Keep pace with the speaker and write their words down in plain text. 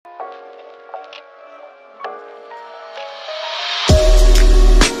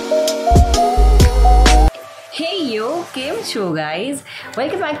Kim Cho guys,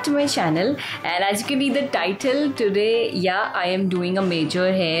 welcome back to my channel. And as you can read the title today, yeah, I am doing a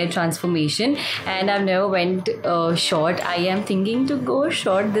major hair transformation and I've never went short. I am thinking to go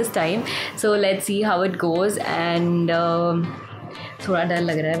short this time, so let's see how it goes. And थोड़ा डर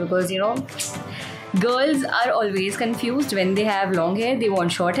लग रहा है because you know girls are always confused. When they have long hair they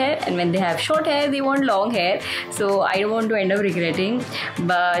want short hair, and when they have short hair they want long hair. So I don't want to end up regretting,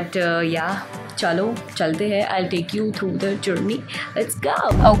 but yeah, chalo chalte hai. I'll take you through the journey. Let's go.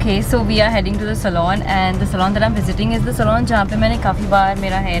 Okay, so we are heading to the salon, and the salon that I'm visiting is the salon जहाँ पे मैंने काफ़ी बार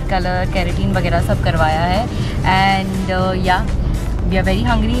मेरा hair color, keratin वगैरह सब करवाया है. And yeah, we are very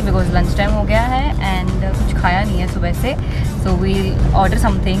hungry because lunch time हो गया है and कुछ खाया नहीं है सुबह से. So we'll order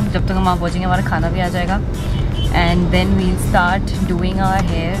something. जब तक हम वहाँ पहुँचेंगे हमारा खाना भी आ जाएगा. And then we'll start doing our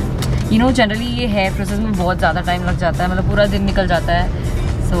hair. You know, generally ये hair process में बहुत ज़्यादा time लग जाता है, मतलब पूरा दिन निकल जाता है.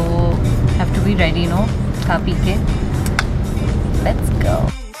 So have to be ready, you know, खा पी के. Let's go.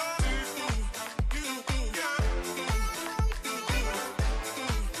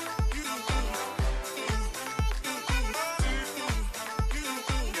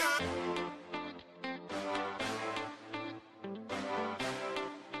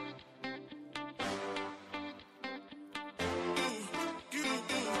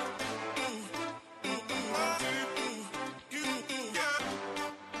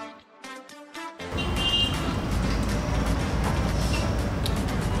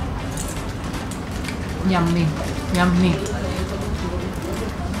 Yummy, yummy.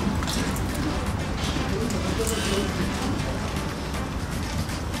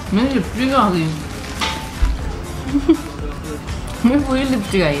 मेरी लिपस्टिक आ गई. मेरी पूरी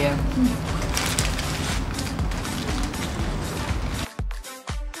लिपस्टिक आई है.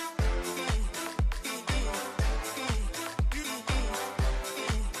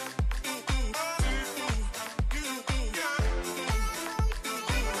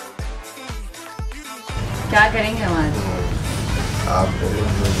 क्या करेंगे हम आज?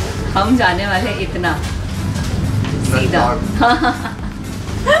 हम जाने वाले इतना सीधा.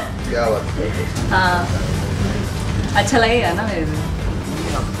 क्या बात है? हाँ, अच्छा लगेगा ना मेरे को.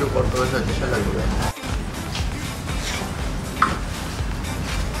 आपके फोटो से अच्छा लगेगा.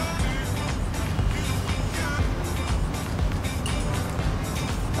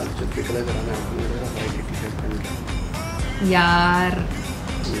 आज जो कितना कराना है आपको मेरा वाइट टी-शर्ट पहन के. यार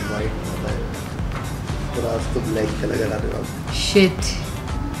वाइट होता है. आज तो ब्लैक कलर करा रहे हो आप. शिट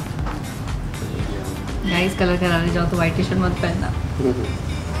गाइस, कलर कराने जाओ तो वाइट टी शर्ट मत पहनना.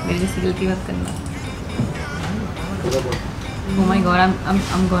 मेरी जैसी गलती मत करना. Oh my god,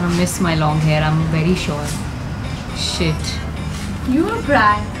 I'm gonna miss my long hair. I'm very sure. Shit. You are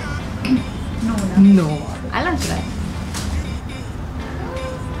prank. No, I'll not try.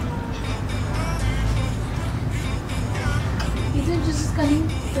 Is it just coming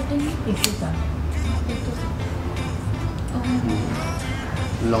fitting? इसी का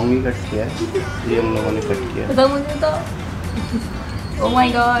लॉन्ग ही कट किया है. ये हम लोगों ने कट किया. पता मुझे तो. Oh my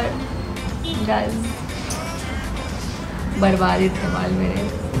god, guys, बर्बादित थे बाल मेरे.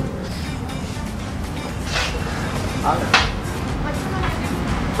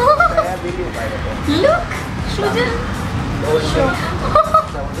 Look, Shujan.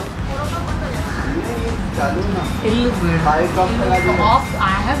 चालू ना. It looks good. 5 o'clock लगा दो. Off,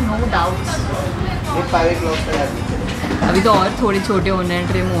 I have no doubts. ये 5 o'clock लगा दो. अभी तो और थोड़े छोटे होने हैं,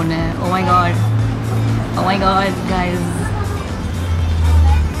 ट्रिम होने हैं. Oh my god, oh my god, guys.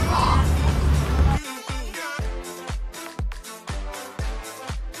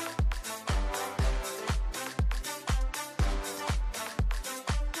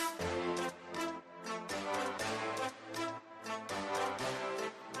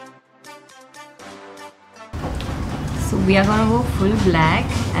 So we are gonna go full black,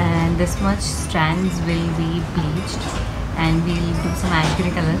 and this much strands will be bleached, and we'll do some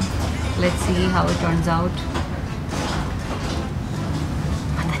angry color. Let's see how it turns out.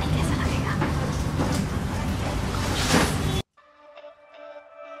 पता नहीं कैसा लगेगा.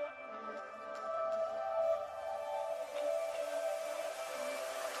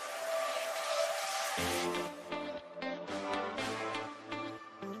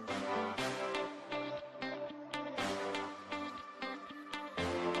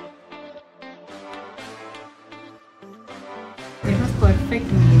 It was perfect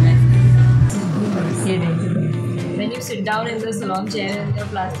me, when you sit down in the salon chair and your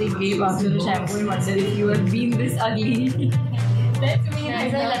plastic grape after the shampoo and wonder if you have been this ugly. That's me.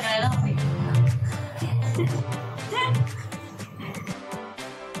 ऐसा लग रहा है ना.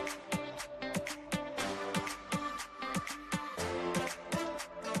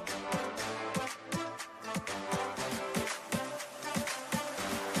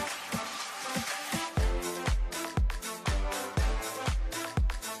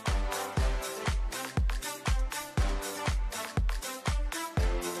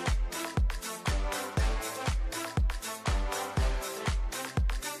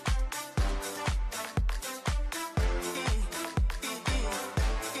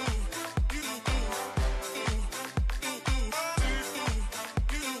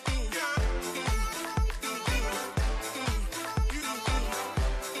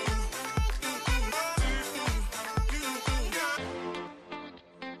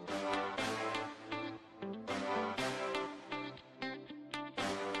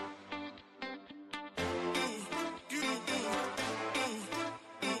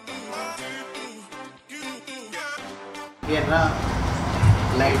 ये ना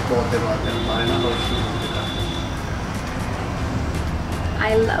लाइट बहुत है बात है हमारे ना रोशनी होने का। I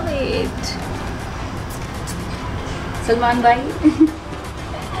love it. सलमान भाई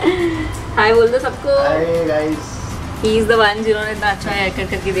हाय बोल दो सबको। Hi guys. He is the one जिन्होंने इतना अच्छा हेयर कट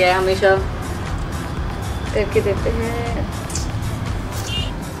करके दिया है, हमेशा करके देते हैं।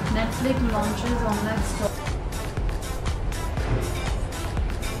 Netflix launches online store.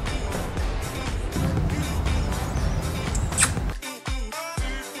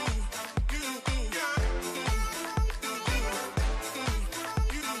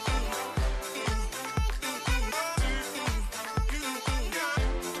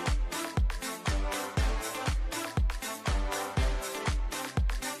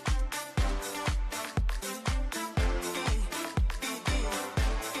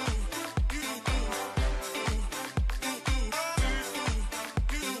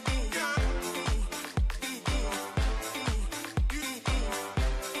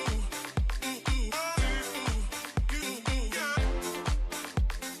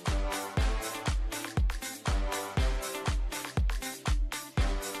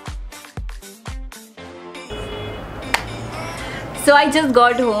 So I just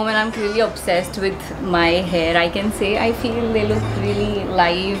got home and I'm really obsessed with my hair. I can say I feel they look really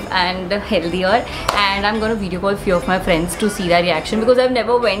live and healthier, and I'm gonna video call few of my friends to see their reaction because I've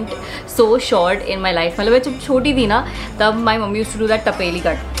never went so short in my life. मतलब मैं जब छोटी थी ना तब my mom used to do that tapeli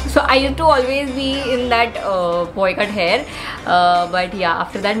cut. So I used to always be in that boy cut hair. But yeah,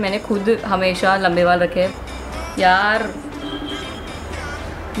 after that मैंने खुद हमेशा लंबे बाल रखे। यार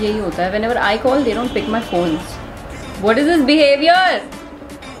यही होता है, whenever I call they don't pick my phones. What is this behavior?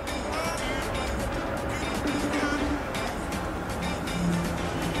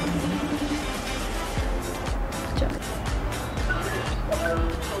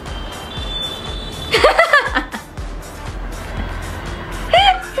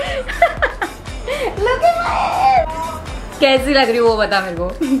 Look at my कैसी लग रही हो वो बता मेरे को।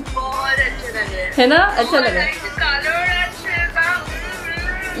 बहुत अच्छे लग रहे हैं। है ना, अच्छा लग रहा है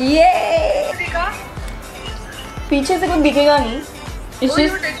ये। पीछे से कुछ दिखेगा नहीं। It's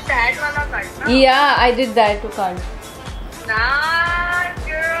just that वाला कट ना? Yeah, I did that to cut. Nah,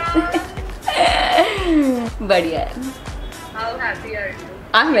 girl. बढ़िया है। How happy are you?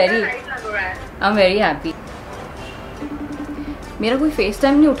 I'm very happy. मेरा कोई फेस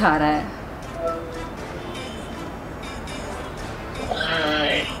टाइम नहीं उठा रहा है।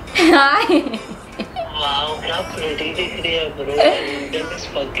 Hi. Wow, क्या pretty दिख रही है bro. London is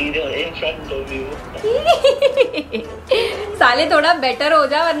fucking in front of you. साले थोड़ा बेटर हो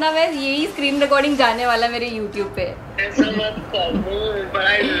जा वरना मैं यही स्क्रीन रिकॉर्डिंग जाने वाला मेरे YouTube पे। ऐसा मत करो, but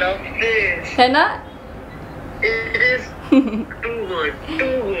I love this. है ना? It is too good,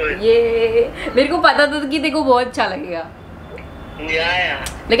 too good. ये मेरे को पता था कि देखो बहुत अच्छा लगेगा। Yeah.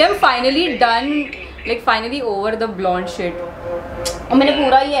 Like I'm finally done, like finally over the blonde shit. और मैंने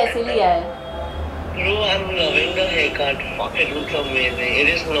पूरा ही ऐसे लिया है। Bro, I'm loving the haircut. Fuck, it looks amazing. It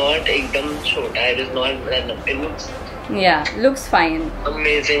is not एकदम छोटा. It is not random. It looks. Yeah, looks fine.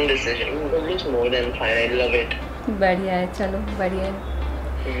 Amazing decision. It looks more than fine. I love it. बढ़िया है, चलो बढ़िया है।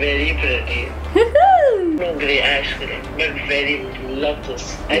 Very pretty. No grey, ash grey, but very love this.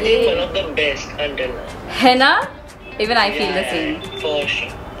 I think one of the best until now. है ना? Even I feel the same. For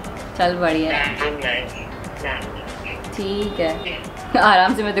sure. चल बढ़िया है। Damn nice. Damn nice. ठीक है,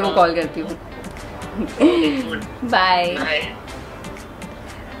 आराम से मैं तेरे को कॉल करती हूँ। Bye. Bye.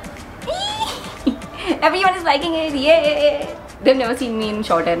 Everyone is liking it. Yay! They've never seen me in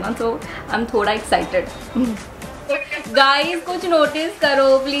short hair now, so I'm थोड़ा excited. Guys, कुछ notice करो,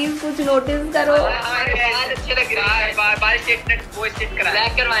 please कुछ notice करो। अच्छे लग रहे हैं। बाल स्ट्रेट वो स्ट्रेट करा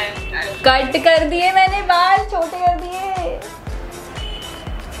ब्लैक करवाए। कट कर दिए मैंने, बाल छोटे कर दिए।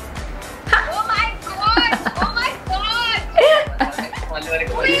 Oh my god! Oh my god!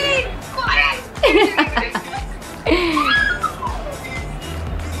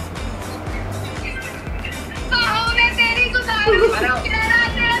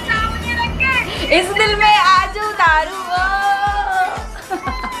 इस दिल में आज उतारू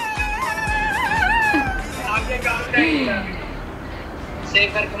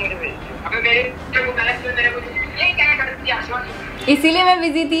इसीलिए मैं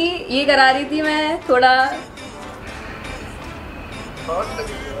बिजी थी, ये करा रही थी मैं थोड़ा।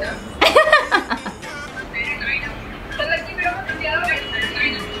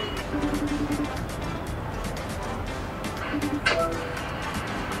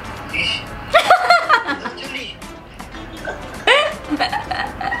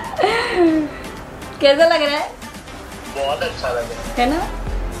 कैसा लग रहा है? बहुत अच्छा लग रहा है ना?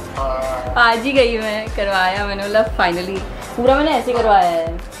 आज ही गई मैं, करवाया मैंने, मतलब फाइनली पूरा मैंने ऐसे करवाया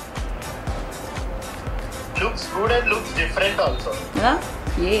है। Looks good and looks different also. ना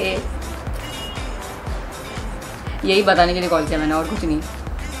ये यही बताने के लिए कॉल किया मैंने, और कुछ नहीं।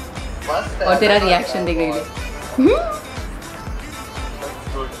 मस्त है। और तेरा रिएक्शन देख रही थी।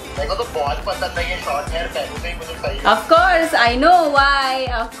 मेरे को तो बहुत पसंद है ये शॉर्ट हेयर, पहनूंगा ही मुझे सही। Of course, I know why.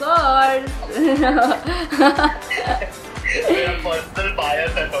 Of course. मेरा पर्सनल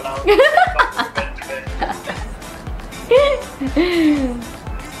बायस है थोड़ा।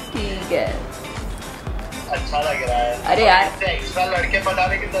 ठीक है, अच्छा लग रहा है। अरे यार, इससे एक्स्ट्रा लड़के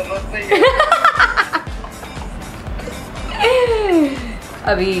बनाने की जरूरत नहीं है।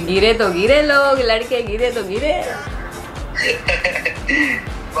 अभी गिरे तो गिरे लोग, लड़के गिरे तो गिरे।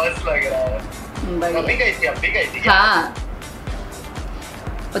 बस लग रहा है। अभी गई थी क्या? हाँ,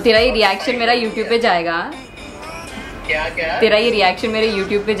 और तेरा ये रिएक्शन मेरा YouTube पे जाएगा। क्या क्या? तेरा ये रिएक्शन मेरे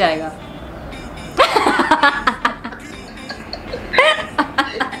YouTube पे जाएगा।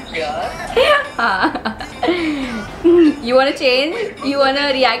 क्या? हाँ। You wanna change? You wanna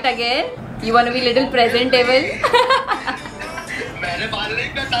react again? You wanna be little presentable? मैंने बाल नहीं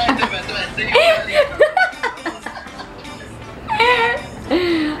कटाए थे, मैं तो ऐसे ही कटा लिया।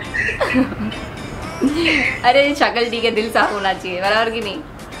 अरे शक्ल ठीक है, दिल साफ होना चाहिए, बराबर की नहीं?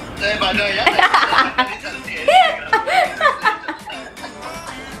 बालो यार, नहीं चलती है।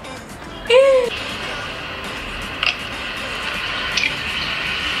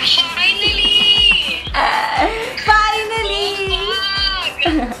 Finally!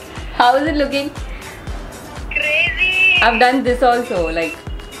 How is it looking? Crazy. I've done this also, like.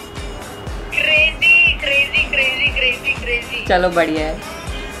 Crazy. चलो बढ़िया है,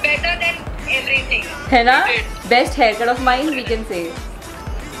 Better than everything. है ना? Best haircut of mine, we can say.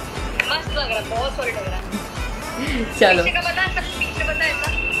 मस्त लग रहा है, बहुत सॉलिड लग रहा है। चलो, पीछे का बता, सब पीछे बता ऐसा।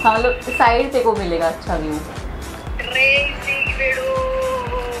 हाँ लोग साइड से को मिलेगा अच्छा व्यू। Crazy video.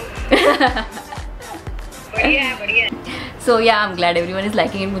 बढ़िया है। सो या I am glad everyone is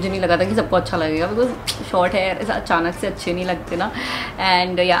liking it. मुझे नहीं लगा था कि सबको अच्छा लगेगा, बिकॉज शॉर्ट हेयर ऐसा अचानक से अच्छे नहीं लगते ना।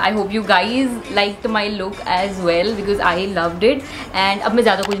 एंड या I hope you guys like my look as well, because I loved it. And अब मैं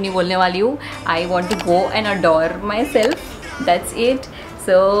ज़्यादा कुछ नहीं बोलने वाली हूँ। I want to go and adore my self, that's it.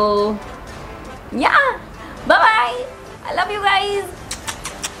 सो या bye bye, I love you guys.